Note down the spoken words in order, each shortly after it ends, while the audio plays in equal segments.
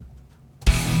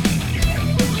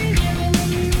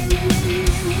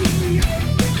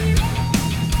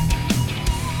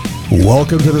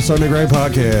Welcome to the Sunday Grind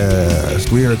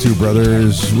Podcast. We are two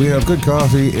brothers. We have good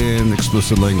coffee and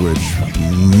explicit language.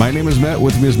 My name is Matt.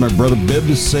 With me is my brother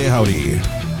Bibbs. Say howdy.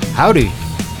 Howdy.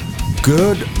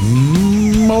 Good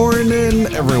morning,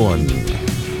 everyone.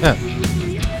 Yeah.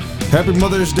 Happy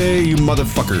Mother's Day, you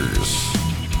motherfuckers.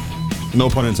 No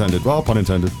pun intended. Well, pun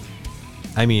intended.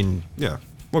 I mean, Yeah,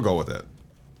 we'll go with that.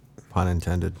 pun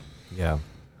intended. Yeah.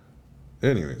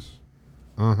 Anyways.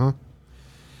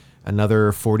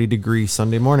 Another 40-degree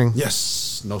Sunday morning.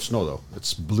 Yes. No snow, though.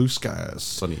 It's blue skies,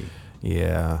 sunny.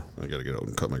 Yeah. I got to get out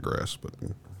and cut my grass, but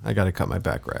I got to cut my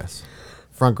back grass.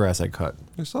 Front grass I cut.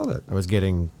 I saw that. I was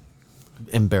getting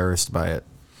embarrassed by it.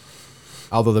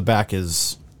 Although the back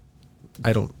is...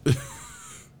 I don't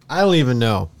even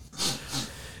know.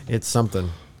 It's something.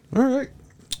 All right.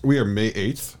 We are May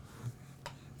 8th.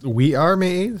 We are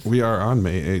May 8th? We are on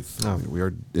May 8th. Oh. We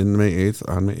are in May 8th,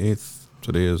 on May 8th.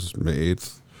 Today is May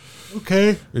 8th.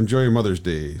 Okay. Enjoy your Mother's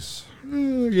Days.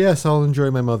 Yes, I'll enjoy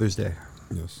my Mother's Day.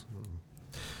 Yes.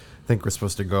 I think we're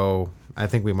supposed to go... I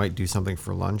think we might do something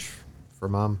for lunch for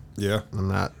Mom. Yeah. I'm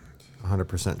not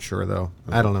 100% sure, though.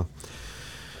 I don't know.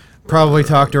 Probably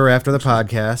talk to her after the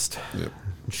podcast. Yep.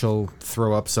 She'll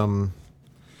throw up some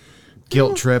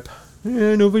guilt trip.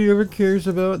 Yeah, nobody ever cares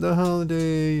about the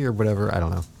holiday or whatever. I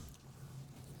don't know.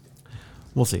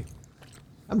 We'll see.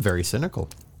 I'm very cynical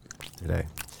today.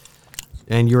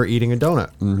 And you're eating a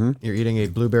donut. Mm-hmm. You're eating a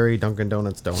blueberry Dunkin'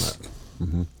 Donuts donut.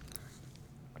 Mm-hmm.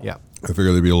 Yeah. I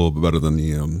figure they'd be a little bit better than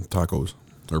the tacos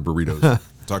or burritos.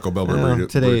 Taco Bell burritos.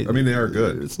 Today, I mean, they are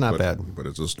good. It's not bad. But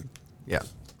it's just... Yeah.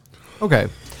 Okay.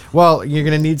 Well, you're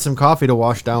going to need some coffee to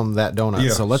wash down that donut.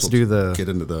 Yeah, so let's do the... Get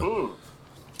into the...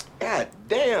 God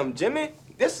damn, Jimmy.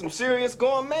 This some serious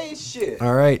gourmet shit.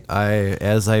 All right.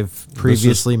 As I've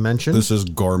previously mentioned. This is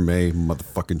gourmet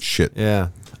motherfucking shit. Yeah.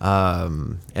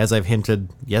 As I've hinted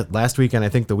last week and I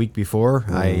think the week before,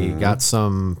 I got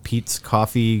some Pete's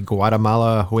Coffee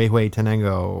Guatemala Huehue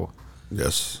Tenango.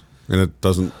 Yes. And it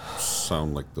doesn't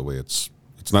sound like the way it's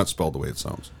not spelled the way it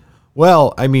sounds.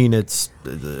 Well, I mean, it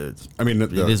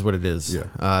is what it is.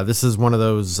 Yeah. This is one of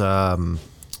those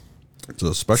It's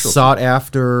a special... sought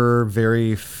after,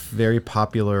 very, very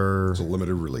popular... It's a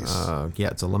limited release.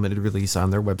 It's a limited release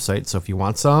on their website. So if you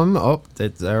want some,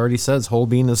 it already says whole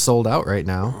bean is sold out right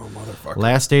now. Oh, motherfucker.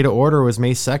 Last day to order was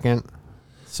May 2nd,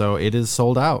 so it is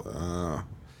sold out.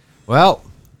 Well,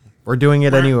 we're doing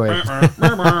it anyway.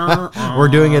 We're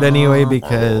doing it anyway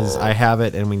because I have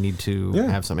it and we need to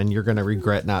have some. And you're going to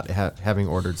regret not having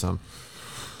ordered some.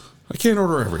 I can't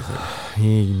order everything.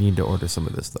 You need to order some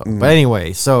of this, though. But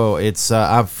anyway, so it's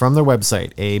from their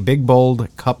website, a big,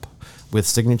 bold cup with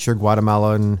signature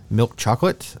Guatemalan milk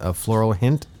chocolate, a floral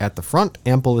hint at the front,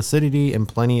 ample acidity, and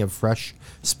plenty of fresh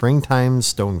springtime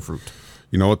stone fruit.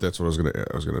 You know what? That's what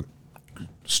I was gonna.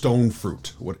 Stone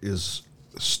fruit. What is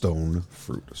stone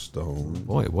fruit? Stone.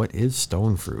 Boy, what is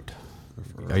stone fruit?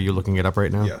 Are you looking it up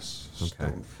right now? Yes.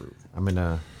 Stone fruit. I'm going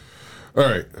to... All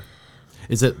right.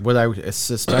 Is it what I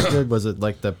suspected? Was it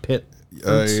like the pit?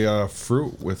 A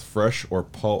fruit with fresh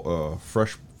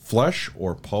flesh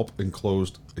or pulp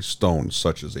enclosed a stone,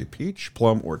 such as a peach,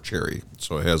 plum, or cherry.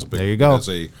 So it has a big. There you go. It has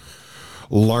a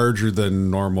larger than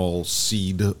normal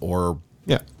seed or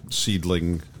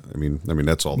seedling. I mean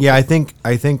that's all. Yeah, I think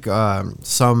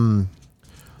some,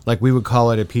 like we would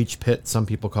call it a peach pit. Some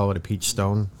people call it a peach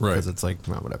stone, Right. Because it's like,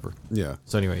 well, whatever. Yeah.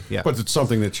 So anyway, yeah. But it's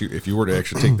something that if you were to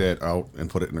actually take that out and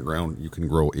put it in the ground, you can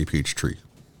grow a peach tree,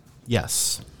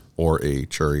 Yes. or a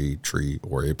cherry tree,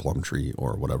 or a plum tree,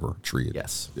 or whatever tree it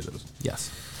is. Yes.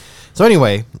 So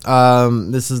anyway,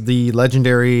 this is the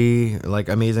legendary, like,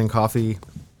 amazing coffee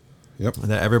Yep.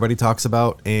 that everybody talks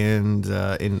about, and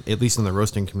at least in the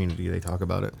roasting community, they talk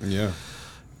about it. Yeah.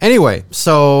 Anyway,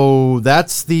 so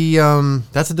that's the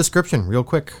description, real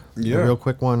quick. Yeah. A real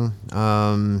quick one.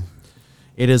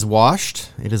 It is washed.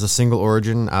 It is a single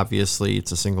origin. Obviously,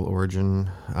 it's a single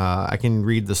origin. I can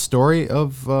read the story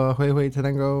of Huehue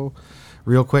Tenango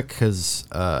real quick because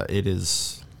it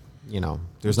is,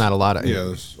 there's not a lot of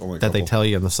there's only a that they couple. tell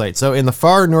you on the site. So in the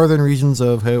far northern regions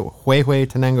of Huehue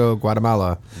Tenango,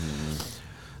 Guatemala,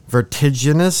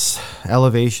 vertiginous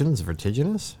elevations.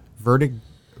 Vertiginous. I've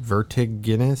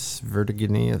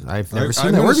never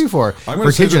seen that word before.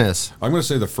 Vertiginous. I'm going to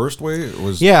say the first way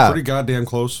was pretty goddamn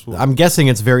close. I'm guessing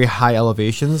it's very high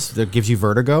elevations that gives you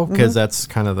vertigo because that's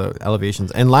kind of the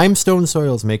elevations. And limestone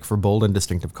soils make for bold and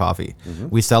distinctive coffee.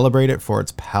 We celebrate it for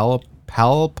its palpable.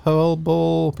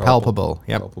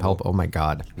 Yep. Oh my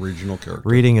God. Regional character.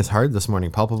 Reading is hard this morning.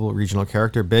 Palpable regional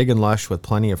character, big and lush with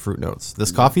plenty of fruit notes.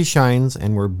 This coffee shines,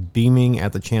 and we're beaming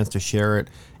at the chance to share it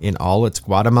in all its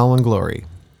Guatemalan glory.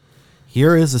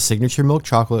 Here is a signature milk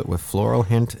chocolate with floral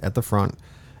hint at the front,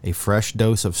 a fresh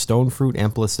dose of stone fruit,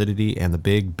 ample acidity, and the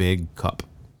big, big cup.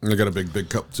 I got a big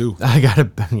cup too. I got a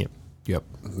yep. Yeah,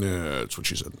 that's what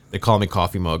she said. They call me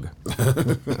coffee mug.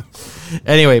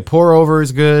 Anyway, pour over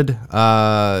is good.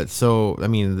 So I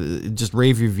mean, just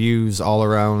rave reviews all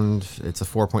around. It's a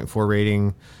 4.4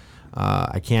 rating.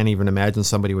 I can't even imagine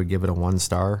somebody would give it a 1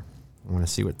 star. I want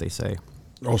to see what they say.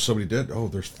 Oh, somebody did. Oh,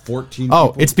 there's 14. Oh,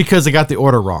 people? it's because they got the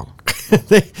order wrong.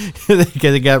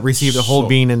 they got received a whole So-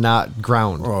 bean and not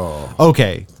ground. Oh.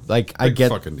 Okay, like I Big get,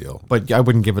 fucking deal. but I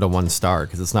wouldn't give it a 1 star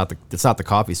because it's not the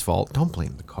coffee's fault. Don't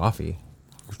blame the coffee.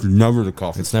 It's never the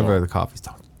coffee. It's never the coffee's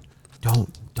fault.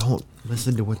 Don't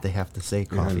listen to what they have to say.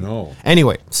 Coffee. I know.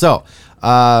 Anyway, so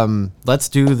let's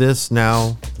do this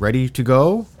now. Ready to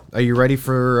go? Are you ready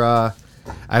for?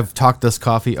 I've talked this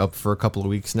coffee up for a couple of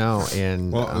weeks now,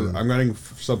 and Well, I'm getting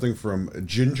something from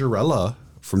Gingerella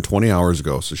from 20 hours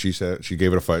ago. So she said she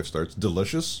gave it a 5 stars.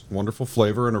 Delicious, wonderful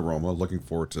flavor and aroma. Looking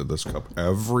forward to this cup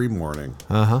every morning.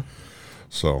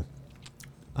 So.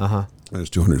 There's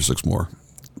 206 more.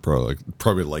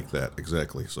 Probably like that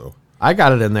exactly. So I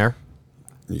got it in there.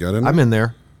 you got in? I'm in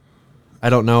there. I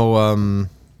don't know.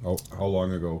 How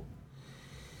long ago?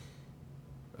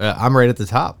 I'm right at the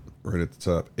top. Right at the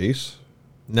top. Ace.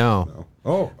 No. No.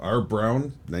 Oh, our Brown,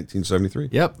 1973.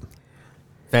 Yep.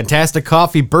 Fantastic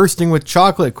coffee bursting with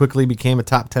chocolate quickly became a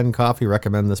top 10 coffee.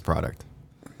 Recommend this product.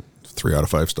 3 out of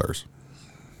 5 stars.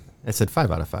 I said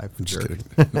 5 out of 5. Just Jerk.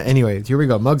 kidding. Anyway, here we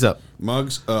go. Mugs up.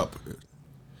 Mugs up.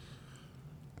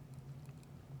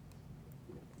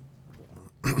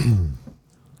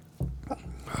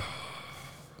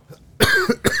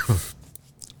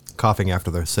 Coughing after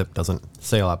the sip doesn't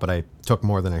say a lot, but I took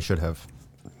more than I should have.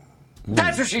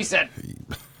 That's what she said.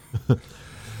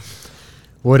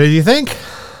 What did you think?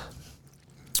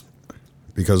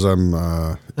 Because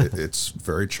it's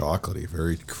very chocolatey,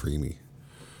 very creamy.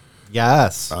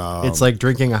 Yes. It's like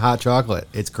drinking a hot chocolate.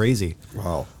 It's crazy.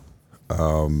 Wow.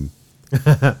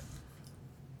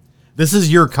 This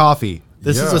is your coffee.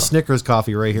 This is Yeah. a Snickers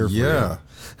coffee right here for Yeah.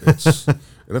 It's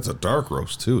and it's a dark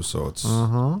roast too, so it's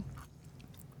you.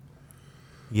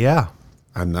 Yeah.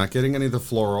 I'm not getting any of the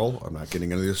floral, I'm not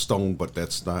getting any of the stone, but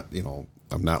that's not, I'm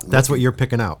not That's what looking- you're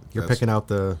picking out. You're That's- picking out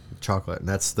the chocolate, and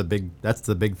that's the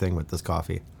big thing with this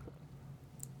coffee.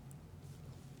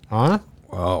 Huh?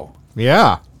 Wow.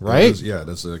 Yeah, right? Yeah,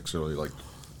 that's actually like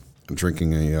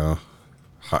drinking a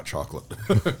hot chocolate.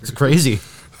 It's crazy.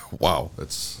 Wow,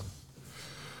 it's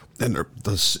and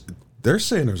they're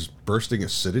saying there's bursting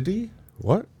acidity.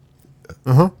 What?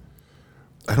 I'm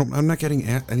not getting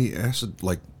any acid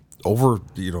like over.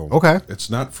 Okay. It's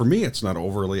not for me. It's not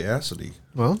overly acidy.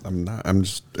 Well. I'm not. I'm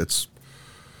just. It's.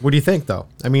 What do you think, though?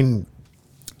 I mean,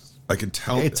 I can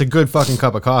tell. it's a good fucking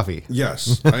cup of coffee.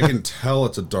 Yes, I can tell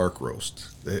it's a dark roast.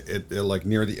 It like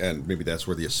near the end, maybe that's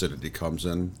where the acidity comes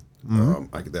in.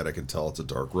 I can tell it's a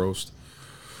dark roast.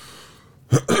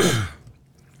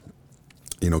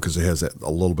 Because it has a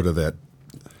little bit of that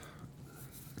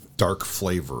dark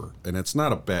flavor, and it's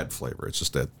not a bad flavor. It's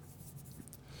just that,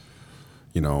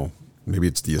 maybe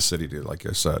it's the acidity, like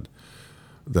I said,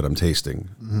 that I'm tasting,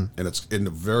 and it's in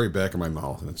the very back of my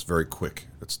mouth, and it's very quick.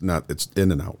 It's not. It's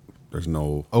in and out. There's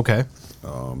no. Okay.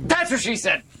 That's what she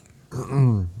said.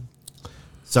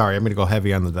 Sorry, I'm going to go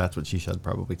heavy on the that's what she said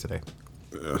probably today.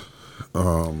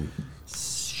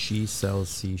 She sells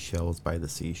seashells by the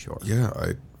seashore. Yeah,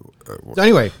 So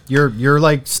anyway, you're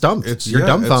like stumped. You're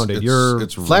dumbfounded. You're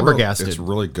flabbergasted. It's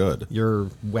really good. You're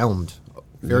whelmed.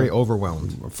 Very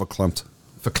overwhelmed. Verklempt.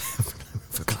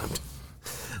 Verklempt.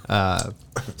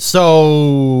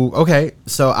 So okay,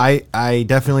 so I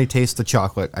definitely taste the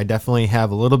chocolate. I definitely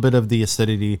have a little bit of the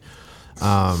acidity,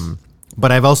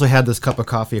 but I've also had this cup of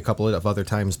coffee a couple of other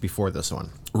times before this one,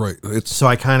 Right. It's so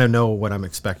I kind of know what I'm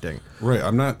expecting. right.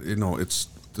 I'm not. It's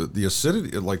the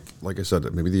acidity. Like I said,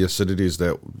 maybe the acidity is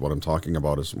that what I'm talking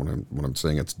about is when I'm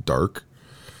saying it's dark,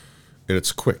 and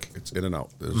it's quick. It's in and out.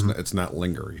 It's not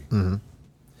lingering.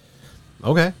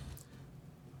 Okay.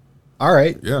 All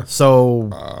right. Yeah.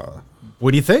 So,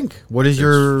 what do you think? What is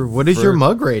your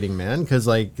mug rating, man? Because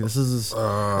this is,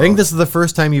 I think this is the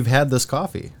first time you've had this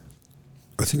coffee.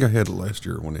 I think I had it last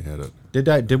year when they had it.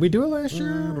 Did we do it last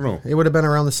year? I don't know. It would have been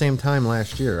around the same time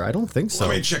last year. I don't think so.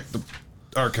 Let me check the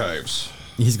archives.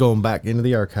 He's going back into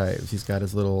the archives. He's got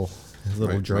his little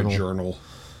journal. My journal.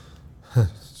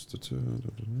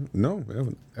 No, we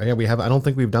haven't. Yeah, we have. I don't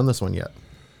think we've done this one yet.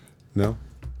 No.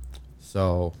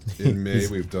 So In May,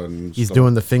 we've done. he's stuff.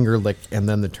 doing the finger lick and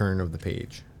then the turn of the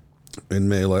page. In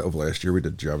May of last year, we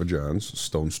did Java John's,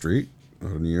 Stone Street,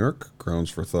 out of New York, Grounds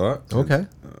for Thought. Okay.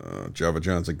 Java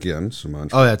John's again. Sumatran.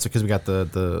 Oh, that's because we got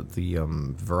the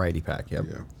variety pack. Yep.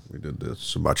 Yeah, we did the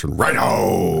Sumatran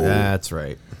Rhino. That's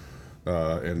right.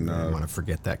 And I want to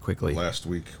forget that quickly. last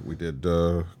week we did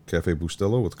Cafe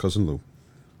Bustelo with Cousin Lou.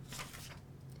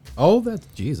 Oh,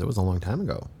 geez, that was a long time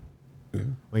ago. Yeah.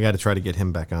 We got to try to get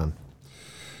him back on.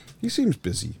 He seems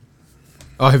busy.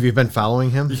 Oh, have you been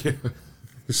following him? Yeah,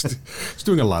 he's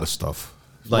doing a lot of stuff.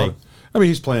 Like, I mean,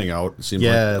 he's playing out. It seems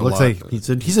yeah, like it looks lot.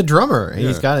 like he's a drummer and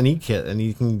he's Yeah. got an e-kit and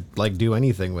he can like do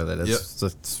anything with it. It's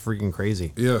freaking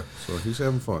crazy. Yeah, so he's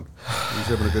having fun. He's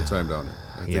having a good time down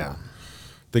there. I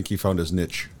think he found his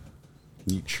niche.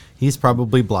 He's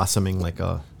probably blossoming like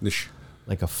a Niche.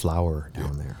 flower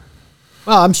down there.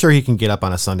 Well, I'm sure he can get up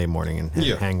on a Sunday morning and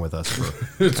Yeah. hang with us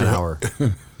for an hour.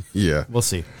 Yeah. We'll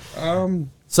see.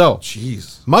 So,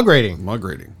 Jeez. mug rating. Mug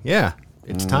rating. Yeah,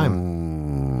 it's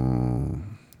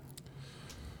time.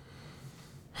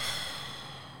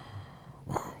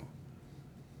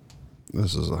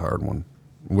 This is a hard one.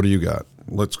 What do you got?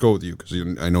 Let's go with you because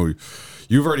I know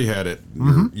you've already had it.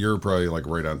 You're probably like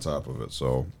right on top of it.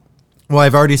 So Well,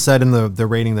 I've already said in the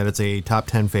rating that it's a top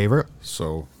 10 favorite.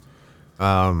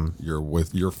 you're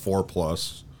with your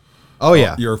 4+. Oh,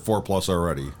 yeah. You're 4+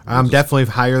 already. I'm definitely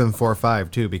higher than 4 or 5,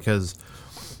 too, because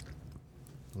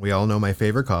we all know my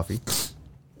favorite coffee,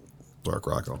 Dark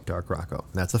Rocco. Dark Rocco.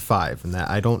 That's a 5, and that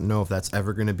I don't know if that's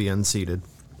ever going to be unseated.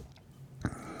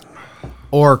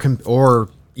 Or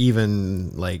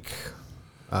even, like,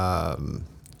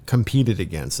 competed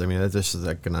against. I mean, this is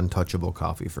like an untouchable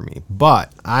coffee for me.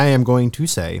 But I am going to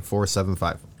say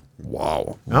 4.75.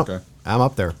 Wow. Nope, Okay. I'm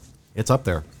up there. It's up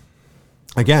there.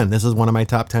 Again, this is one of my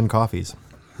top 10 coffees.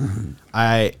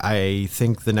 I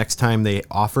think the next time they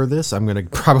offer this, I'm going to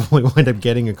probably wind up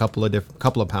getting a couple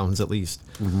of pounds at least.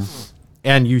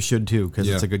 And you should too, because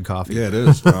it's a good coffee. Yeah, it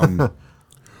is.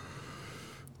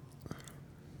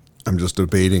 I'm just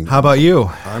debating. How about you?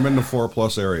 I'm in the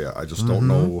 4+ area. I just don't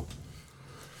know.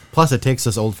 Plus, it takes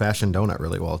this old-fashioned donut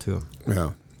really well too.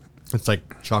 Yeah. It's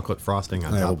like chocolate frosting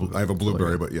on top. I have a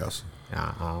blueberry, but yes.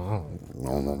 Yeah.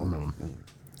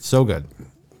 So good.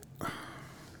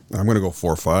 I'm going to go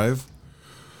 4.5.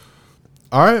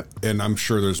 All right. And I'm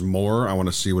sure there's more. I want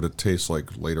to see what it tastes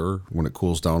like later when it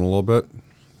cools down a little bit.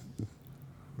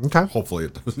 Okay. Hopefully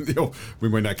it doesn't. We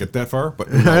might not get that far, but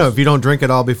I know if you don't drink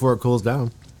it all before it cools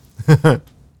down. but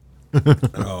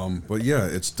yeah,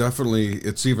 it's definitely.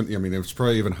 It's even. I mean, it's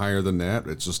probably even higher than that.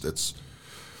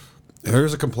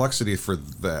 There's a complexity for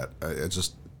that. It's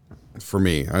just for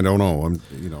me. I don't know.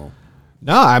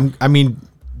 No, I mean,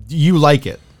 you like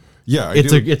it. Yeah,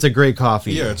 It's a great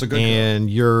coffee. Yeah, it's a good and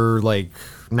you're like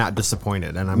not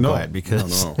disappointed, and I'm No, glad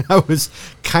because no. I was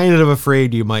kind of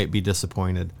afraid you might be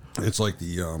disappointed. It's like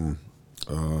the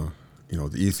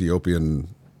the Ethiopian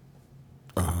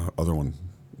other one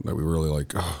that we really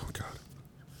like. Oh God,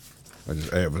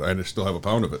 I just still have a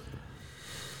pound of it.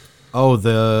 Oh,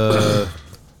 the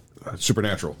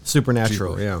Supernatural.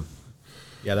 Supernatural, Cheaper.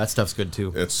 yeah, that stuff's good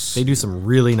too. They do some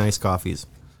really nice coffees.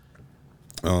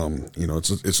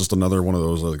 It's just another one of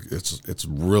those. Like, it's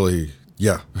really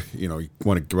you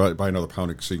want to buy another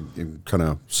pound so you can kind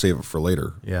of save it for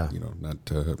later. Yeah. Not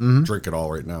drink it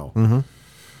all right now.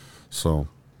 So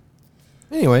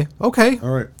Anyway, okay,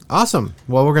 all right, awesome.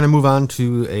 Well, we're gonna move on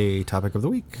to a topic of the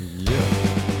week.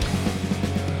 yeah.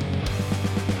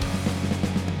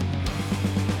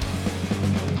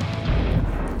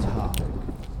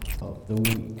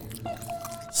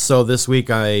 So this week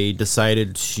I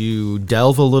decided to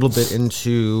delve a little bit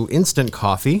into instant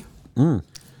coffee.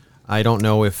 I don't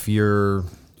know if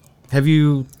have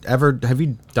you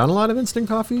done a lot of instant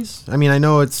coffees? I mean, I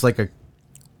know it's like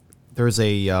there's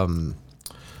a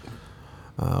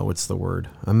what's the word?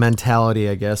 A mentality,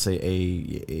 I guess,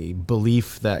 a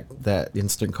belief that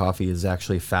instant coffee is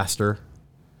actually faster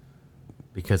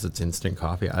because it's instant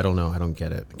coffee. I don't know. I don't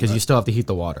get it because you still have to heat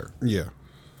the water. Yeah.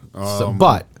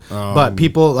 But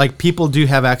people do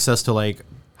have access to like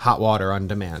hot water on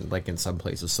demand, like in some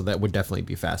places, so that would definitely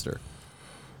be faster.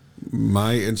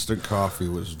 My instant coffee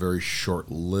was very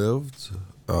short-lived.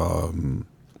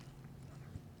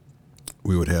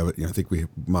 We would have it. I think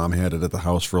Mom had it at the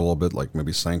house for a little bit, like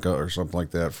maybe Sanka or something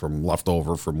like that, from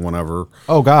leftover from whenever.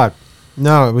 Oh God,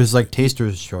 no! It was like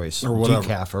Taster's Choice Or whatever.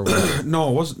 decaf or whatever. No,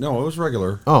 it wasn't. No, it was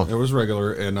regular. Oh. It was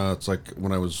regular, and it's like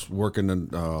when I was working in,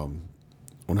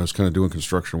 when I was kind of doing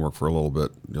construction work for a little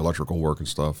bit, the electrical work and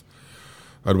stuff.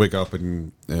 I'd wake up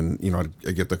and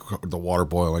I'd get the water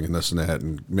boiling and this and that,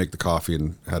 and make the coffee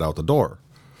and head out the door.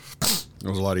 It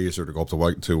was a lot easier to go up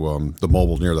to the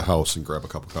mobile near the house and grab a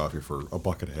cup of coffee for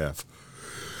 $1.50.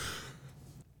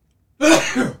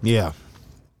 Yeah.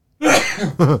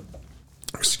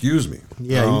 Excuse me.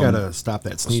 Yeah, you gotta stop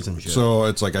that sneezing shit. So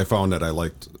it's like I found that I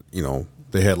liked,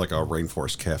 they had like a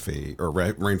Rainforest Cafe or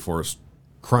Rainforest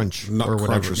Crunch Nut or whatever.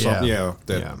 Crunch or something. Yeah,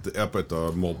 Yeah. up at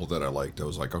the mobile that I liked. I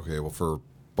was like, okay, well for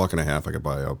 $1.50 I could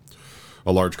buy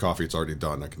a large coffee. It's already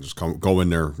done. I can just go in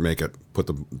there, make it, put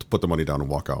the money down, and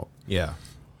walk out. Yeah.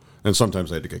 And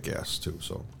sometimes I had to get gas too.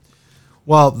 So,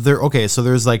 Well, so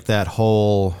there's like that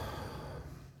whole.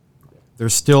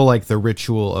 There's still like the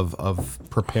ritual of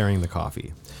preparing the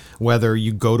coffee, whether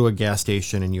you go to a gas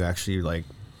station and you actually like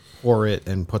pour it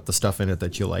and put the stuff in it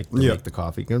that you like to make the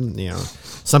coffee.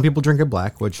 Some people drink it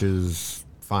black, which is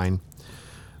fine,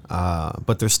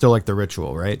 but there's still like the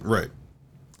ritual, right? right.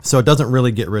 So it doesn't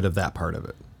really get rid of that part of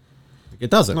it.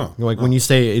 It doesn't. No, When you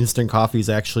say instant coffee is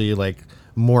actually like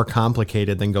more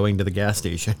complicated than going to the gas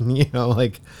station,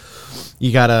 like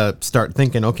you gotta start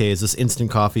thinking, okay, is this instant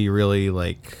coffee really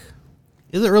like?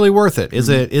 Is it really worth it? Is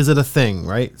it a thing,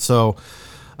 right? So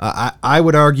I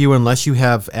would argue unless you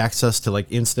have access to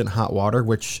like instant hot water,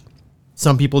 which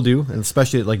some people do, and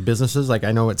especially at like businesses, like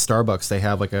I know at Starbucks they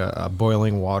have like a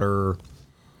boiling water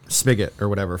spigot or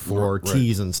whatever for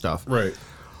teas and stuff. Right.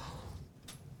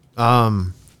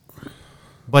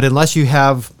 But unless you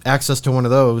have access to one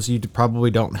of those, you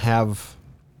probably don't have,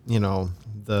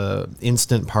 the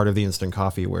instant part of the instant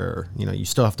coffee where, you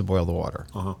still have to boil the water.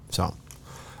 So,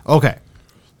 okay.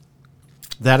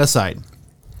 That aside,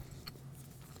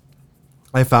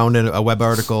 I found a web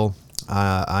article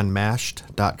on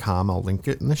mashed.com. I'll link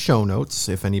it in the show notes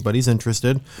if anybody's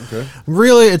interested. Okay.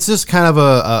 Really, it's just kind of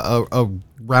a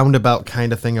roundabout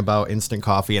kind of thing about instant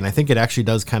coffee, and I think it actually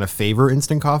does kind of favor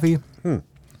instant coffee.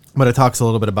 But it talks a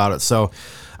little bit about it. So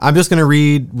I'm just going to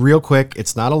read real quick.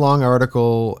 It's not a long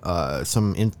article.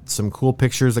 Some cool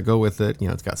pictures that go with it.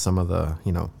 It's got some of the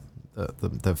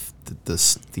the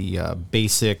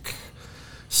basic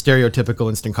stereotypical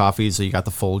instant coffees. So you got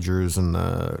the Folgers and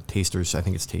the Tasters. I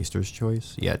think it's Taster's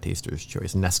Choice. Yeah, Taster's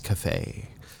Choice. Nescafe.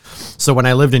 So when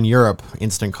I lived in Europe,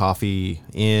 instant coffee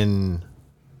in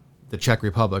the Czech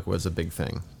Republic was a big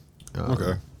thing.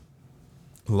 Okay.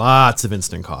 Lots of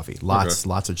instant coffee. Lots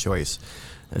of choice.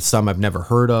 Some I've never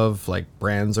heard of, like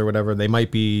brands or whatever. They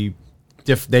might be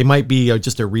just a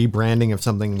rebranding of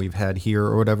something we've had here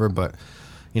or whatever. But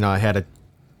I had a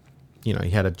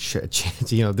chance.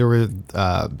 There were.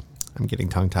 I'm getting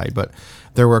tongue tied, but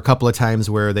there were a couple of times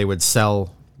where they would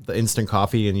sell the instant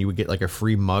coffee and you would get like a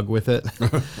free mug with it.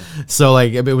 So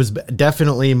like it was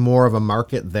definitely more of a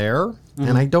market there,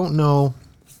 and I don't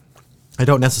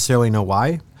necessarily know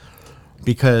why.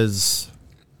 Because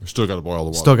You still got to boil the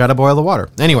water. Still got to boil the water.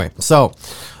 Anyway, so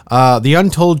the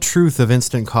untold truth of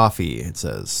instant coffee. It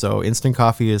says so. Instant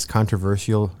coffee is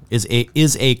controversial.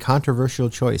 Is a controversial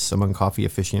choice among coffee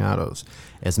aficionados,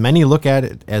 as many look at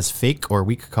it as fake or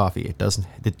weak coffee.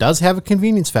 It does have a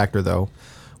convenience factor though,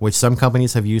 which some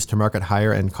companies have used to market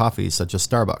higher end coffees, such as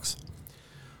Starbucks.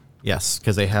 Yes,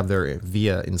 because they have their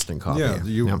Via instant coffee.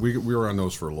 Yeah, we were on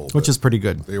those for a little bit. Which is pretty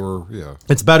good. They were, yeah.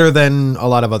 It's better than a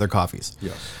lot of other coffees.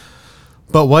 Yes.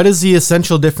 But what is the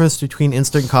essential difference between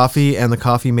instant coffee and the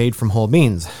coffee made from whole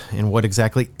beans? And what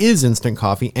exactly is instant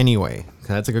coffee anyway?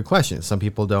 That's a good question. Some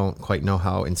people don't quite know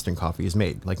how instant coffee is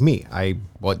made. Like me, I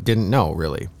didn't know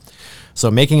really.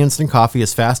 So making instant coffee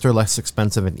is faster, less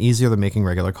expensive, and easier than making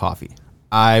regular coffee.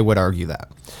 I would argue that.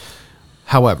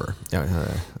 However,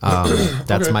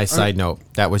 that's my side note.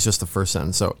 That was just the first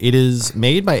sentence. So it is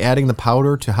made by adding the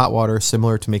powder to hot water,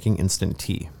 similar to making instant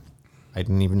tea. I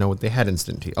didn't even know what they had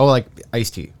instant tea. Oh, like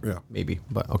iced tea. Yeah. Maybe,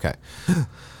 but okay.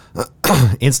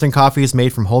 Instant coffee is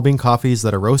made from whole bean coffees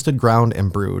that are roasted, ground,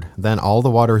 and brewed. Then all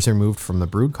the water is removed from the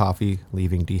brewed coffee,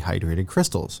 leaving dehydrated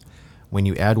crystals. When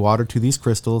you add water to these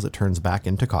crystals, it turns back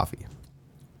into coffee.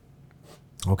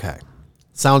 Okay.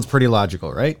 Sounds pretty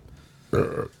logical, right?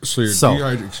 So you're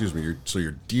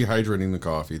dehydrating the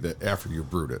coffee that after you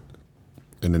brewed it,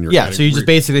 and then you're so you just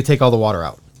basically take all the water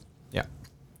out. Yeah.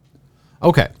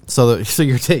 Okay, so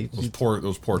you're taking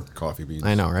those poured coffee beans.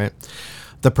 I know, right?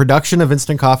 The production of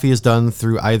instant coffee is done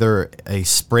through either a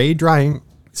spray drying,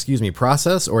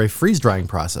 process or a freeze drying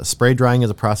process. Spray drying is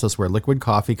a process where liquid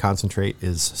coffee concentrate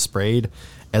is sprayed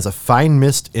as a fine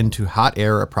mist into hot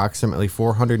air, approximately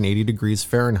 480 degrees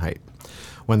Fahrenheit.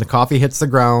 When the coffee hits the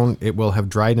ground, it will have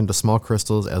dried into small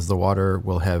crystals as the water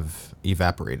will have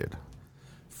evaporated.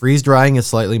 Freeze drying is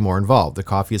slightly more involved. The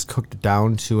coffee is cooked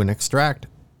down to an extract,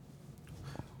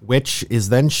 which is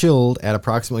then chilled at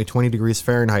approximately 20 degrees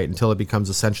Fahrenheit until it becomes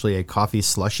essentially a coffee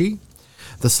slushy.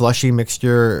 The slushy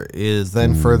mixture is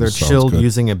then further chilled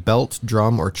using a belt,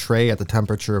 drum, or tray at the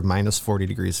temperature of minus 40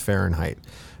 degrees Fahrenheit.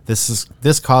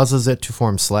 This causes it to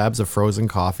form slabs of frozen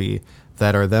coffee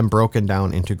that are then broken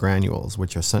down into granules,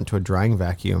 which are sent to a drying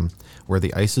vacuum where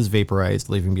the ice is vaporized,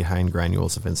 leaving behind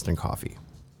granules of instant coffee.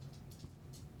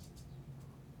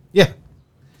 Yeah,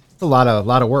 it's a lot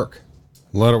of work.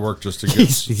 A lot of work just to get.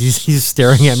 He's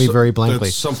staring at me very blankly.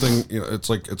 It's something, you know. It's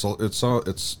like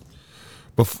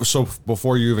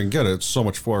before you even get it, it's so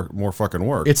much more fucking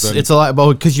work. It's a lot,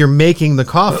 because you're making the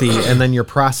coffee and then you're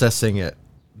processing it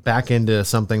back into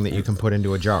something that you can put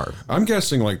into a jar. I'm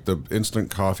guessing like the instant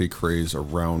coffee craze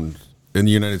around in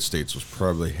the United States was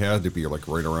probably had to be like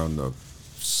right around the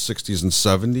 60s and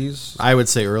 70s. I would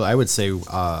say early. Or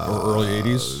early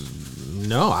 80s.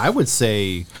 No, I would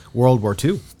say World War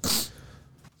II.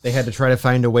 They had to try to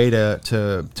find a way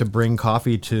to bring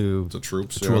coffee to the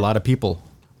troops, to a lot of people.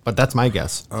 But that's my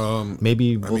guess.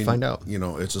 Maybe we'll find out. You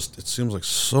know, it seems like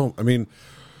so. I mean,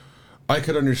 I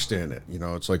could understand it. You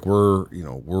know, it's like we're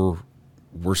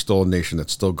still a nation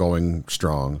that's still going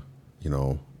strong. You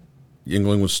know,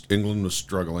 England was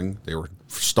struggling. They were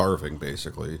starving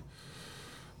basically.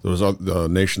 Those the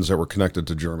nations that were connected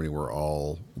to Germany were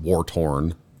all war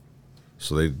torn.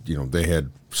 So they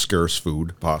had scarce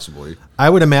food, possibly.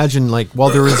 I would imagine, like, well,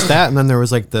 there was that, and then there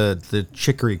was like the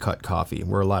chicory cut coffee,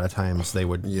 where a lot of times they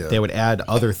would add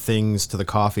other things to the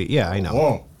coffee. Yeah, I know.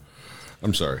 Oh,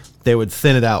 I'm sorry. They would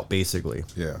thin it out, basically.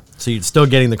 Yeah. So you'd still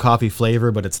getting the coffee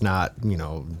flavor, but it's not,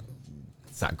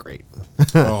 it's not great.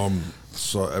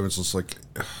 So I was just like,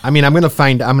 I mean, I'm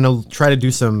gonna try to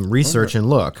do some research and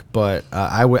look, but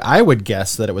I would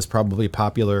guess that it was probably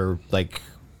popular like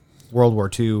World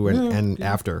War II and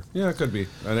after. Yeah, it could be.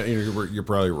 You're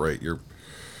probably right.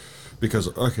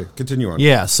 Okay, continue on.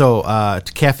 Yeah, so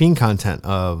caffeine content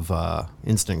of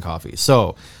instant coffee.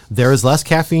 So there is less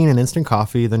caffeine in instant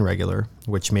coffee than regular,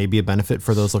 which may be a benefit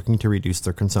for those looking to reduce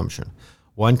their consumption.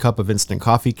 1 cup of instant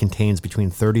coffee contains between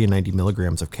 30 and 90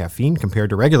 milligrams of caffeine compared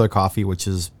to regular coffee, which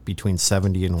is between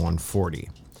 70 and 140.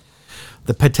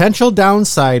 The potential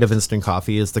downside of instant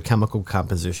coffee is the chemical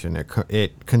composition.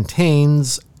 It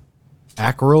contains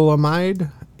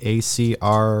acrylamide,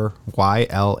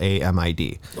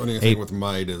 acrylamide. Anything with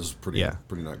mide is pretty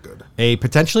not good. A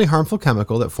potentially harmful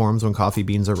chemical that forms when coffee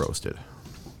beans are roasted.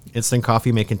 Instant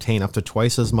coffee may contain up to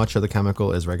twice as much of the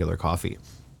chemical as regular coffee.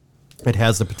 It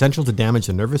has the potential to damage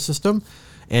the nervous system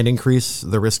and increase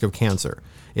the risk of cancer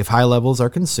if high levels are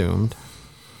consumed.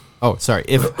 However,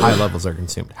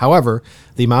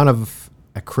 the amount of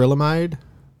acrylamide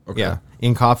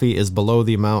in coffee is below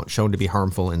the amount shown to be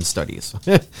harmful in studies.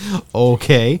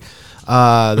 Okay.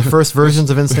 The first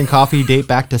versions of instant coffee date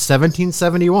back to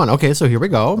 1771. Okay, so here we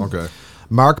go. Okay.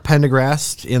 Mark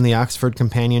Pendergrast in the Oxford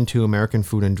Companion to American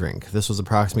Food and Drink. This was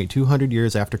approximately 200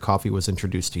 years after coffee was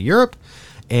introduced to Europe,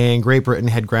 and Great Britain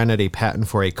had granted a patent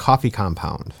for a coffee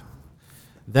compound.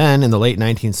 Then, in the late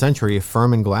 19th century, a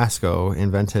firm in Glasgow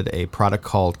invented a product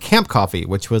called Camp Coffee,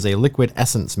 which was a liquid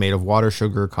essence made of water,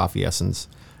 sugar, coffee essence,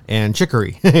 and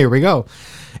chicory. Here we go.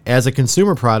 As a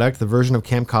consumer product, the version of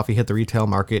Camp Coffee hit the retail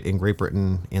market in Great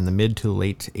Britain in the mid to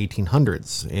late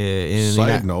 1800s.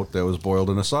 Side note, that was boiled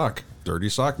in a sock. Dirty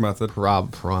sock method.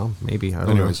 Maybe. I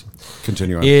don't know.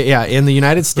 Continue on. Yeah, in the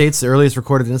United States, the earliest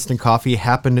recorded instant coffee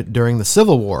happened during the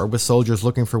Civil War, with soldiers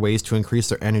looking for ways to increase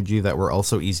their energy that were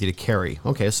also easy to carry.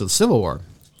 Okay, so the Civil War.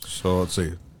 So let's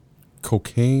see.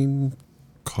 Cocaine,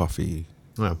 coffee.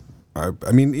 Yeah. I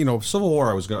mean, Civil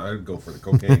War, I'd go for the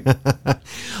cocaine.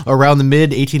 Around the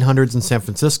mid-1800s in San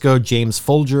Francisco, James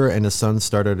Folger and his son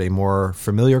started a more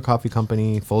familiar coffee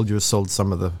company. Folgers sold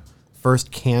some of the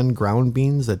first canned ground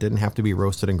beans that didn't have to be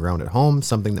roasted and ground at home,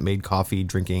 something that made coffee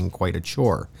drinking quite a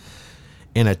chore.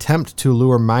 An attempt to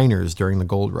lure miners during the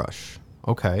gold rush.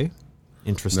 Okay,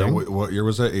 interesting. Now, what year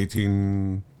was that?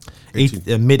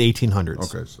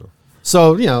 Mid-1800s. Okay,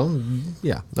 So,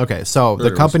 yeah. Okay, so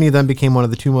the company then became one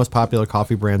of the 2 most popular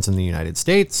coffee brands in the United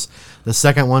States. The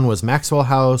second one was Maxwell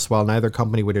House, while neither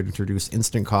company would introduce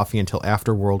instant coffee until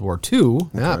after World War II. Okay.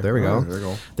 Yeah, there we go. There you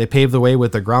go. They paved the way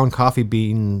with the ground coffee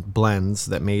bean blends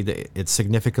that made it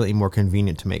significantly more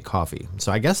convenient to make coffee.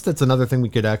 So I guess that's another thing we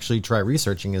could actually try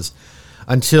researching is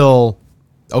until,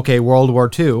 World War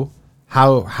II,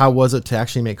 how was it to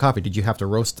actually make coffee? Did you have to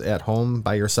roast at home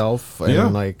by yourself?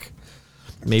 And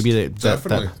maybe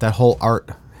that whole art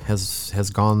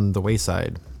has gone the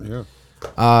wayside. Yeah.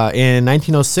 In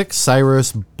 1906,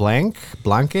 Cyrus Blanque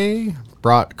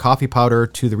brought coffee powder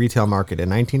to the retail market. In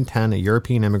 1910, a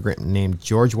European immigrant named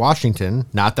George Washington,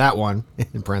 not that one,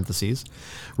 in parentheses,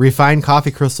 refined coffee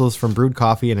crystals from brewed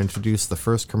coffee and introduced the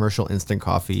first commercial instant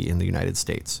coffee in the United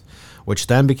States, which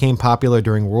then became popular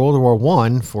during World War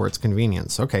I for its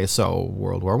convenience. Okay, so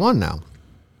World War I now.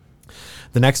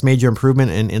 The next major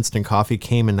improvement in instant coffee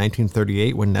came in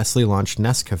 1938 when Nestle launched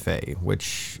Nescafe,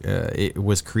 which it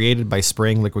was created by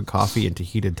spraying liquid coffee into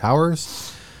heated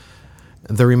towers.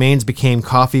 The remains became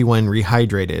coffee when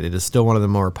rehydrated. It is still one of the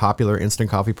more popular instant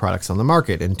coffee products on the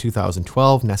market. In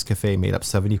 2012, Nescafe made up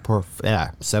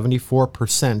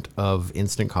 74% of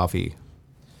instant coffee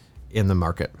in the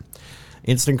market.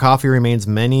 Instant coffee retains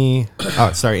many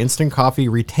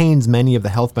of the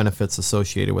health benefits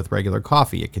associated with regular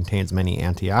coffee. It contains many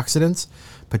antioxidants,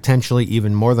 potentially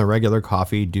even more than regular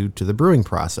coffee due to the brewing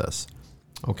process.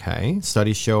 Okay,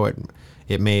 studies show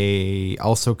it may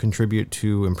also contribute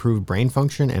to improved brain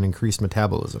function and increased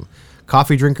metabolism.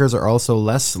 Coffee drinkers are also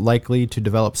less likely to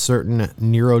develop certain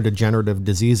neurodegenerative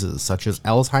diseases such as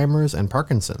Alzheimer's and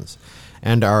Parkinson's,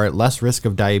 and are at less risk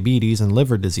of diabetes and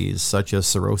liver disease such as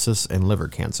cirrhosis and liver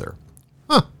cancer.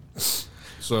 Huh.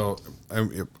 So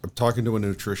I'm talking to a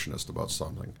nutritionist about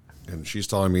something, and she's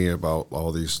telling me about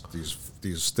all these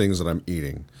things that I'm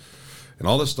eating, and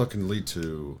all this stuff can lead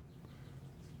to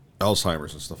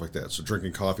Alzheimer's and stuff like that. So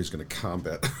drinking coffee is going to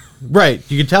combat. Right.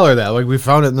 You can tell her that. Like, we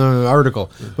found it in the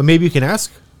article. But maybe you can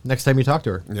ask next time you talk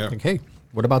to her. Yeah. Like, hey,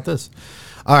 what about this?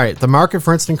 All right. The market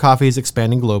for instant coffee is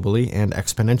expanding globally and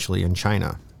exponentially in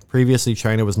China. Previously,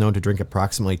 China was known to drink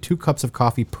approximately 2 cups of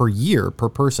coffee per year per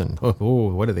person.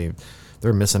 Oh, what are they?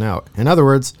 They're missing out. In other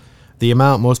words, the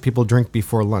amount most people drink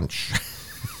before lunch.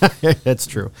 That's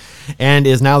true. And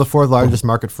is now the 4th largest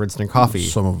market for instant coffee.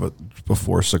 Some of it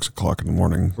before 6 o'clock in the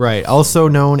morning. Right. Also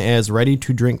known as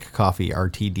ready-to-drink coffee,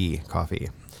 RTD coffee.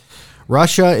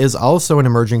 Russia is also an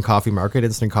emerging coffee market.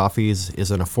 Instant coffees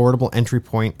is an affordable entry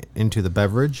point into the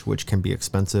beverage, which can be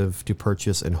expensive to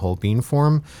purchase in whole bean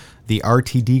form. The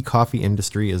RTD coffee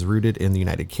industry is rooted in the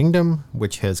United Kingdom,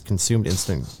 which has consumed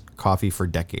instant coffee for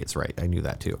decades. Right, I knew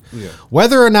that too. Yeah.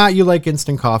 Whether or not you like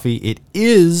instant coffee, it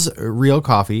is real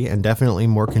coffee and definitely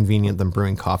more convenient than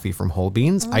brewing coffee from whole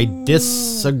beans. I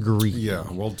disagree. Yeah,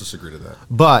 we'll disagree to that.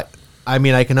 But I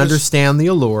mean, I can understand the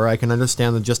allure. I can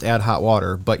understand the just add hot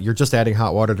water, but you're just adding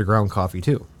hot water to ground coffee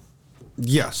too.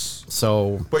 Yes.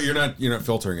 So, But you're not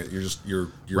filtering it.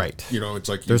 You're right. You know, it's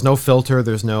like there's no filter.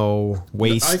 There's no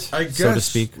waste, I guess, so to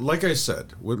speak. Like I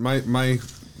said, with my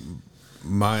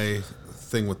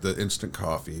thing with the instant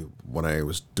coffee, when I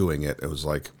was doing it, it was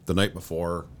like the night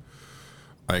before.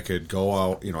 I could go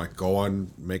out, I could go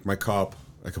on, make my cup.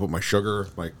 I could put my sugar,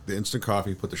 the instant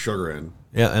coffee, put the sugar in.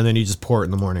 Yeah, and then you just pour it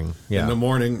in the morning. Yeah. In the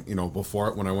morning,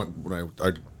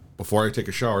 before I take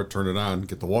a shower, turn it on,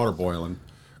 get the water boiling,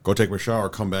 go take my shower,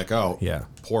 come back out, Yeah.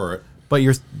 pour it. But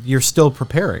you're still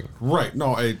preparing. Right.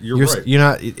 No, you're right. You're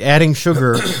not adding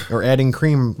sugar or adding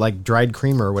cream, like dried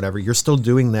cream or whatever. You're still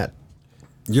doing that.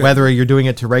 Yeah. Whether you're doing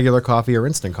it to regular coffee or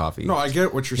instant coffee. No, I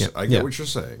get what you're what you're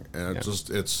saying. And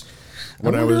it's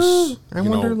when I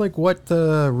wonder like what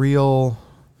the real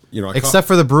I except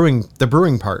for the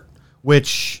brewing part,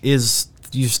 which is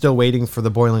you're still waiting for the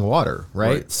boiling water,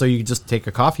 right? So you just take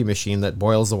a coffee machine that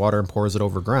boils the water and pours it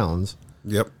over grounds.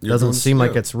 Yep. Doesn't seem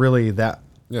like it's really that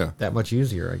Yeah. that much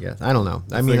easier, I guess. I don't know.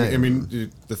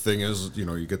 The thing is,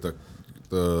 you get the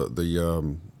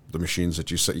machines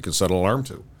that you can set an alarm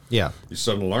to. Yeah. You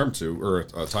set an alarm to or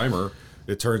a timer.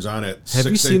 It turns on at 6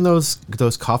 Have you seen those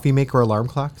coffee maker alarm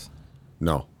clocks?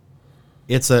 No.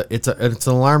 It's an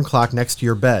alarm clock next to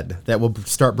your bed that will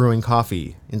start brewing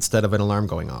coffee instead of an alarm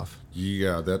going off.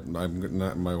 Yeah,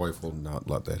 my wife will not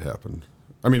let that happen.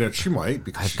 I mean, she might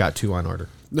because I've got 2 on order.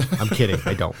 I'm kidding.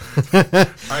 I don't.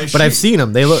 But I've seen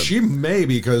them. They look. She may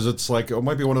because it's like it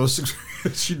might be one of those things.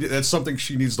 That's something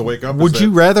she needs to wake up. Would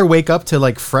you rather wake up to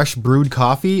like fresh brewed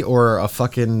coffee or a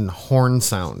fucking horn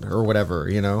sound or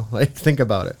whatever? Like think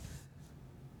about it.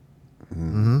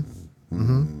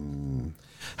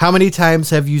 How many times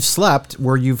have you slept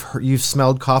where you've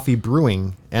smelled coffee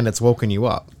brewing and it's woken you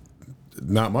up?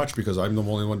 Not much because I'm the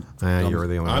only one. You're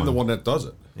the only one. I'm the one that does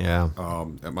it. Yeah.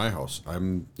 At my house, I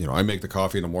make the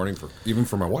coffee in the morning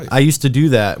for my wife. I used to do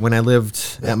that when I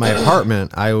lived at my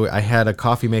apartment. I had a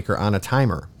coffee maker on a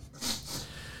timer.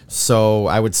 So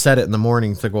I would set it in the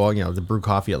morning to go, to brew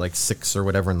coffee at like 6 or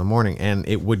whatever in the morning. And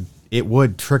it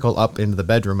would trickle up into the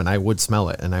bedroom and I would smell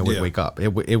it and I would wake up.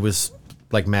 It was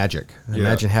like magic.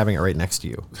 Imagine having it right next to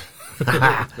you.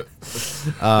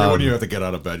 When you have to get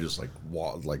out of bed, just like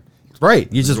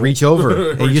right, you just reach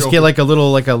over and you just get like a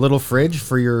little fridge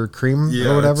for your cream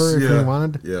or whatever if you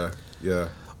wanted. Yeah.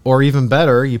 Or even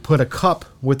better, you put a cup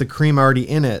with the cream already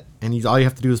in it, and all you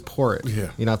have to do is pour it.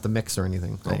 Yeah. You don't have to mix or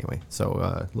anything. Oh. Anyway,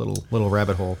 so little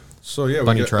rabbit hole. So yeah,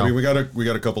 we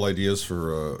got a couple ideas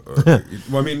for.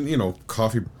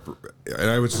 Coffee, and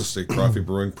I would just say coffee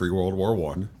brewing pre-World War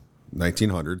I,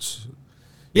 1900s.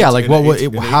 Yeah, like in what the would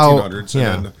in the how? 1800s,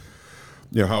 Yeah, and then,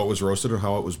 you know, how it was roasted and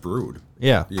how it was brewed.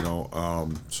 yeah. You know,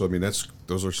 so I mean,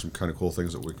 those are some kind of cool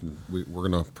things that we're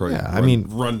gonna probably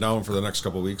run down for the next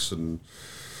couple of weeks and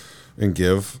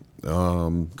give.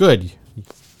 Good.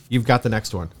 You've got the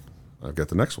next one. I've got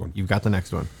the next one. You've got the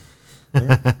next one.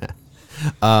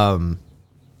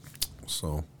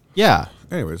 So Yeah.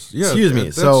 anyways, yeah. Excuse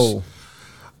me. So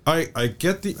I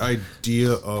get the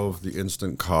idea of the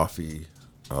instant coffee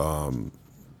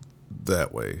that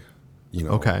way. You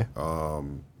know. okay.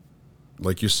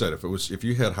 Like you said, if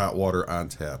you had hot water on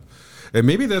tap, and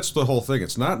maybe that's the whole thing.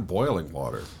 It's not boiling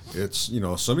water. It's, you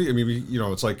know, somebody. I mean, you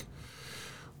know, it's like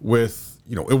with,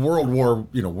 you know, in World War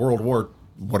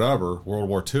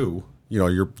II. You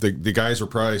know, the guys are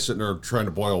probably sitting there trying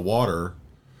to boil water,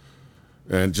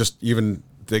 and just even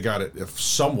they got it if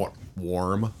somewhat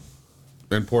warm,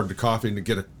 and poured the coffee and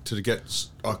to get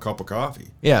a cup of coffee.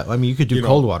 Yeah, I mean, you could do You know,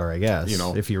 cold water, I guess. you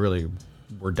know. if you really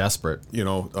were desperate. You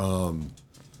know.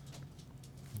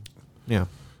 Yeah.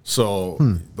 So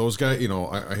those guys, you know,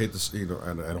 I hate to say, you know,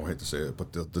 and I don't hate to say it,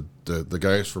 but the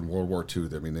guys from World War II,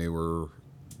 I mean, they were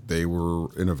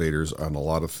innovators on a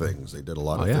lot of things. They did a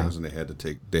lot of things, and they had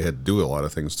to do a lot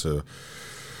of things to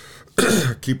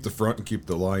keep the front and keep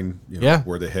the line, you know,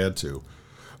 where they had to.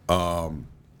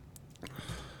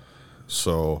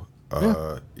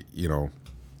 You know,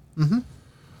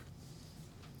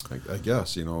 I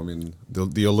guess, you know, I mean,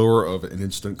 the allure of an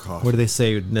instant coffee. What do they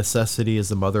say? Necessity is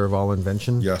the mother of all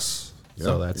invention. Yes. Yeah,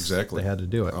 So that's exactly. They had to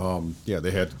do it. Yeah,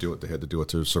 they had to do it. They had to do it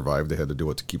to survive. They had to do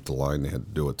it to keep the line. They had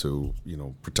to do it to, you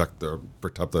know, protect the.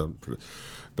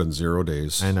 Been 0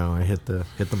 days. I know. I hit the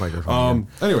microphone.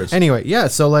 Anyways. Anyway, yeah.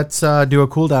 So let's do a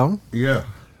cool down. Yeah.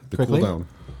 The Quickly. cool down.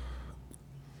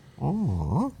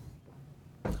 Aww.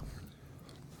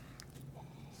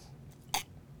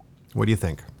 What do you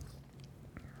think?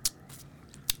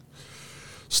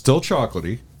 Still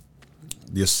chocolatey.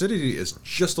 The acidity is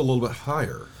just a little bit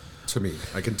higher to me.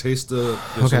 I can taste there's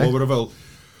a little bit of a.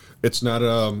 It's not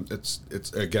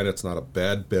it's not a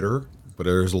bad bitter, but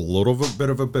there's a little bit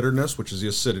of a bitterness, which is the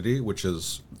acidity,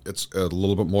 it's a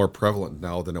little bit more prevalent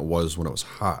now than it was when it was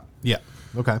hot. Yeah.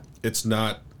 Okay. It's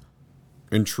not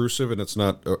intrusive and it's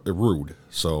not rude,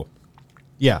 so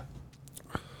Yeah.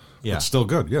 Yeah. it's still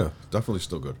good. Yeah, definitely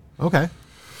still good. Okay.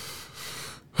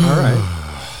 All right.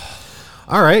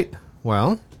 All right.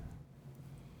 Well,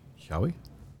 shall we?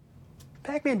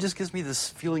 Pac-Man just gives me this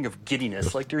feeling of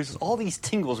giddiness, like there's all these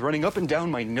tingles running up and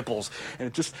down my nipples, and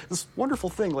it's just this wonderful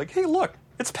thing, like, hey, look,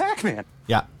 it's Pac-Man.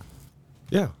 Yeah.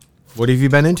 Yeah. What have you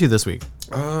been into this week?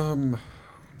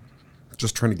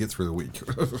 Just trying to get through the week.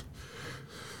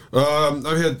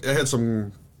 I had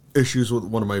some issues with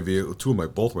both my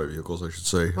vehicles, I should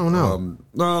say. Oh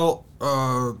no.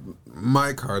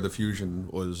 My car, the Fusion,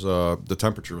 was the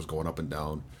temperature was going up and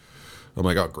down. I'm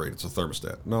like, oh great, it's a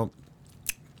thermostat. No.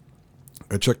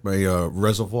 I checked my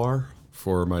reservoir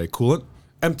for my coolant,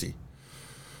 empty.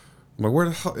 I'm like, where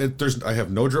the hell? I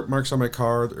have no drip marks on my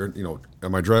car, or, you know,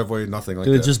 on my driveway, nothing like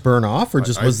that. Did it just burn off, or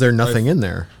just was there nothing in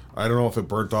there? I don't know if it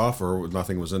burnt off or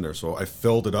nothing was in there. So I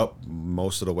filled it up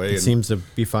most of the way. It seems to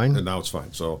be fine. And now it's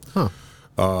fine. So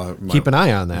Keep an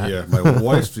eye on that. Yeah, my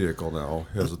wife's vehicle now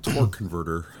has a torque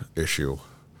converter issue.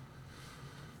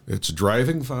 It's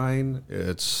driving fine.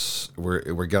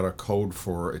 We got a code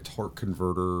for a torque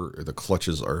converter. The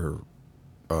clutches are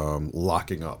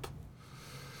locking up,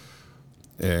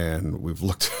 and we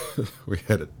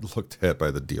had it looked at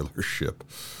by the dealership.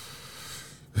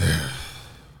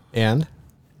 And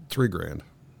 $3,000.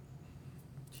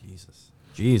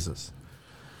 Jesus.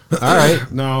 All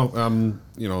right. No,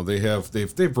 you know,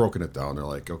 they've broken it down. They're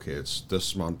like, okay, it's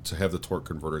this month to have the torque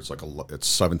converter. It's it's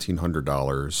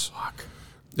 $1,700. Fuck.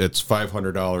 It's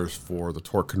 $500 for the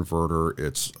torque converter.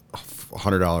 It's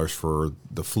 $100 for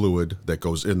the fluid that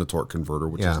goes in the torque converter,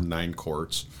 which is 9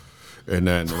 quarts, and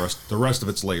then the rest of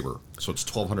it's labor. So it's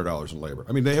 $1,200 in labor.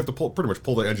 I mean, they have to pretty much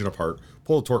pull the engine apart,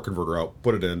 pull the torque converter out,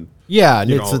 put it in. Yeah,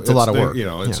 it's a lot of work. You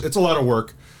know, it's a lot of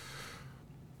work.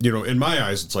 You know, in my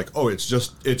eyes, it's like, oh, it's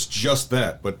just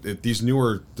that. But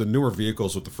the newer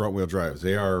vehicles with the front wheel drives,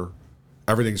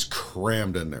 everything's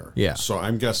crammed in there. Yeah. So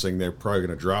I'm guessing they're probably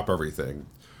going to drop everything,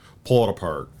 pull it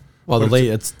apart. Well,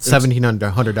 it's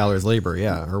 $1,700 labor,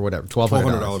 or whatever,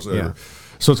 $1,200 labor. Yeah.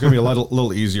 So it's going to be a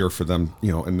little easier for them,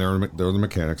 you know. And they're the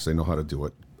mechanics; they know how to do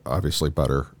it, obviously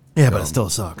better. Yeah, but it still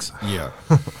sucks. Yeah.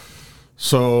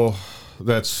 So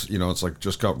that's, you know, it's like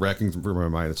just got racking through my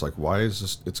mind. It's like, why is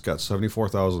this? It's got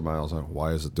 74,000 miles on it.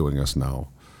 Why is it doing this now?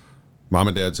 Mom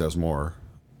and Dad's has more,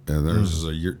 and theirs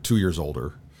is 2 years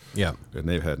older. Yeah. And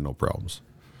they've had no problems.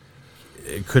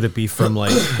 Could it be from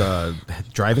like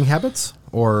driving habits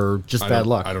or just bad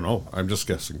luck? I don't know. I'm just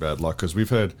guessing bad luck because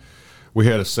we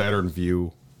had a Saturn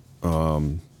View,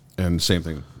 and same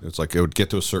thing. It's like it would get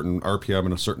to a certain RPM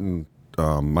and a certain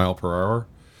mile per hour,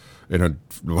 and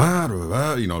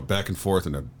back and forth,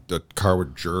 and the car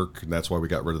would jerk, and that's why we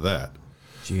got rid of that.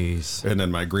 Jeez. And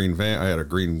then my green van, I had a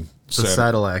green The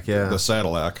Sadillac, yeah. the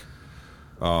Sadillac.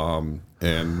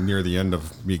 And near the end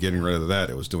of me getting rid of that,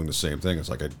 it was doing the same thing. It's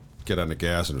like I'd get on the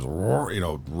gas and it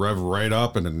was, rev right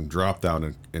up and then drop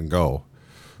down and go.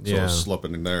 So it was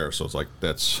slipping in there. So it's like,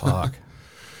 that's... Fuck.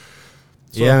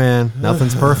 Yeah, man.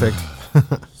 Nothing's perfect.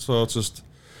 So it's just...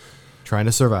 Trying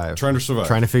to survive. Trying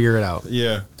to figure it out.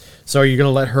 Yeah. So are you going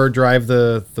to let her drive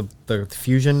the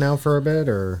Fusion now for a bit,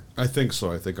 or? I think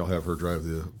so. I think I'll have her drive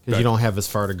the... Because you don't have as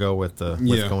far to go with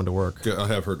going to work. I'll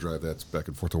have her drive that back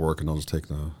and forth to work, and I'll just take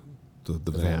the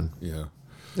van. Yeah.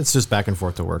 It's just back and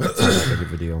forth to work. It's not that big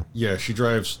of a deal. Yeah, she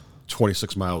drives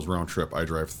 26 miles round trip. I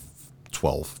drive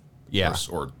 12. Yeah.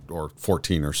 Or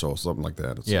 14 or so, something like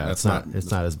that. It's not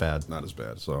as bad. Not as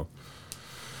bad. So,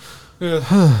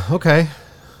 yeah. Okay.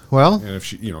 Well, and if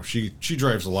she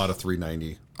drives a lot of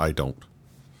 390, I don't.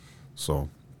 So,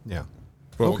 yeah.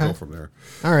 But we'll go from there.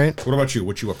 All right. What about you?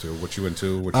 What you up to? What you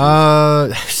into?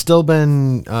 Still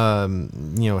been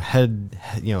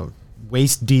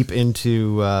waist deep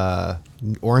into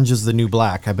Orange is the New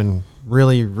Black. I've been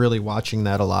really, really watching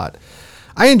that a lot.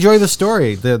 I enjoy the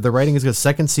story. The writing is good.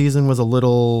 Second season was a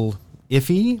little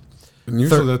iffy. And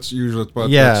usually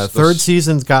third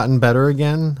season's gotten better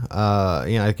again.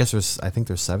 I think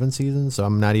there's 7 seasons, so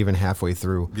I'm not even halfway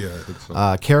through. Yeah, I think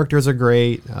so. Characters are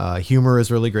great. Humor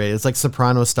is really great. It's like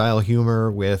Soprano style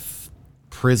humor with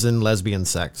prison lesbian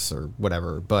sex or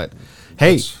whatever. But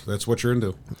hey, that's what you're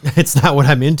into. It's not what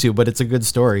I'm into, but it's a good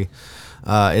story.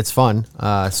 It's fun.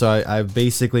 So I've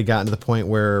basically gotten to the point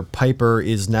where Piper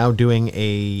is now doing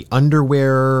a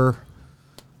underwear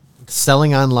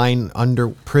selling online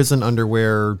prison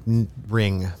underwear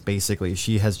ring. Basically,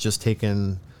 she has just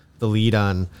taken the lead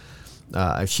on.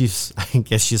 I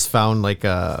guess she's found like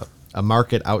a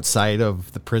market outside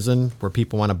of the prison where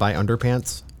people want to buy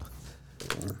underpants.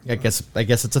 I guess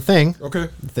it's a thing. Okay,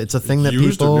 it's a thing that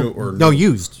used people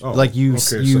used. Oh, like you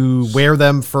okay, you wear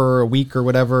them for a week or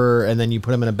whatever, and then you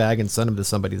put them in a bag and send them to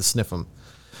somebody to sniff them.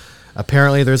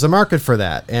 Apparently, there's a market for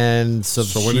that, and so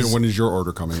when is your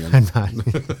order coming in?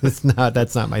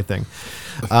 That's not my thing.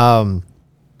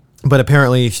 But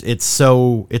apparently,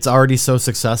 it's already so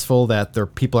successful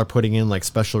that people are putting in like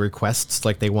special requests,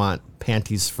 like they want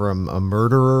panties from a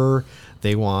murderer.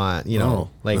 They want,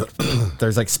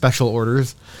 there's like special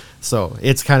orders. So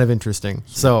it's kind of interesting.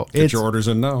 So get your orders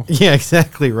in now. Yeah,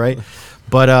 exactly. Right.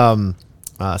 But,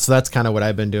 so that's kind of what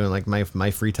I've been doing. Like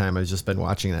my free time, I've just been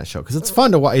watching that show because it's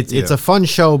fun to watch. It's a fun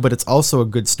show, but it's also a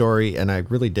good story, and I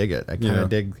really dig it. I kind of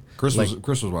dig. Chris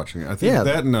was watching it. I think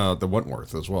that and the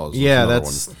Wentworth as well.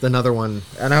 That's another one.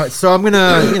 And so I'm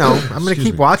gonna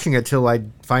keep watching it till I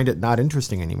find it not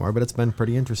interesting anymore. But it's been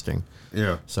pretty interesting.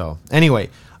 Yeah. So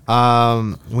anyway.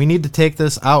 We need to take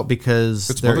this out because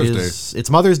it's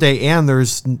Mother's Day and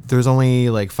there's only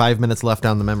like 5 minutes left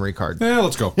on the memory card. Yeah,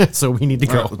 let's go. So we need to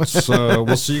go. Right,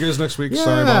 we'll see you guys next week. Yeah,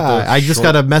 sorry about that. I just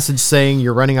got a message saying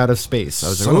you're running out of space. I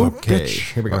was like, okay,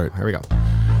 here we go. Right. Here we go.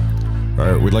 All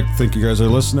right, we'd like to thank you guys, our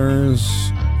listeners.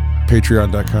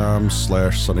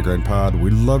 Patreon.com/SundayGrindPod. We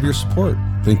love your support.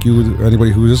 Thank you to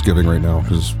anybody who is giving right now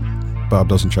because Bob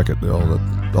doesn't check it all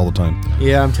the time.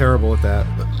 Yeah, I'm terrible at that.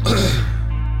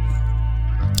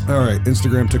 All right,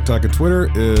 Instagram, TikTok, and Twitter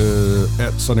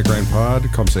at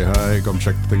SundayGrindPod. Come say hi. Come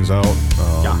check things out.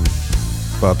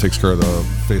 Bob takes care of the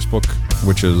Facebook,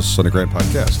 which is Sunday Grind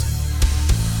Podcast.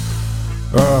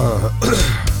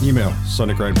 Email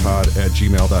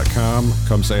SundayGrindPod@gmail.com.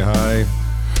 Come say hi.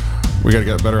 We got to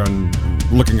get better on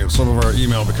looking at some of our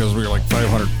email because we're like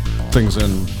 500 things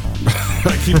in.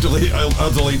 I keep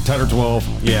I'll delete 10 or 12.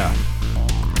 Yeah.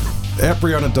 At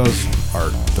Brianna Does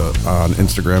Art on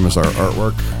Instagram is our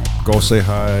artwork. Go say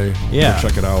hi. Yeah. Go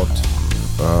check it out.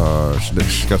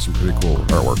 She's got some pretty cool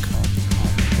artwork.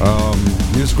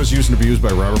 Music was used and abused by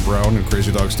Robert Brown and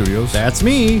Crazy Dog Studios. That's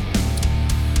me.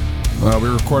 We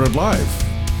recorded live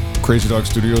Crazy Dog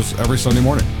Studios every Sunday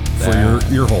morning for your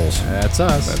ear holes. That's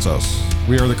us. That's us.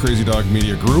 We are the Crazy Dog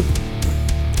Media Group.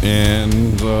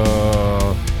 And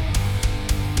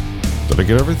did I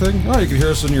get everything? Oh, you can hear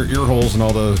us in your ear holes and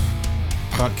all the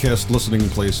podcast listening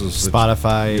places.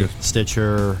 Spotify,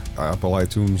 Stitcher, Apple,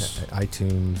 iTunes,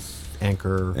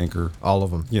 Anchor, all of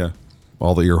them. Yeah,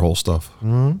 all the ear hole stuff.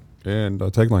 Mm-hmm. And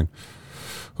tagline: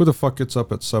 who the fuck gets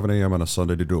up at 7 a.m. on a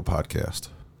Sunday to do a podcast?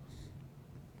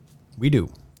 We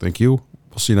do. Thank you.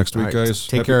 We'll see you next week, All right, guys.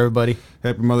 Take care, everybody.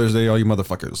 Happy Mother's Day, all you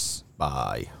motherfuckers.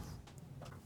 Bye.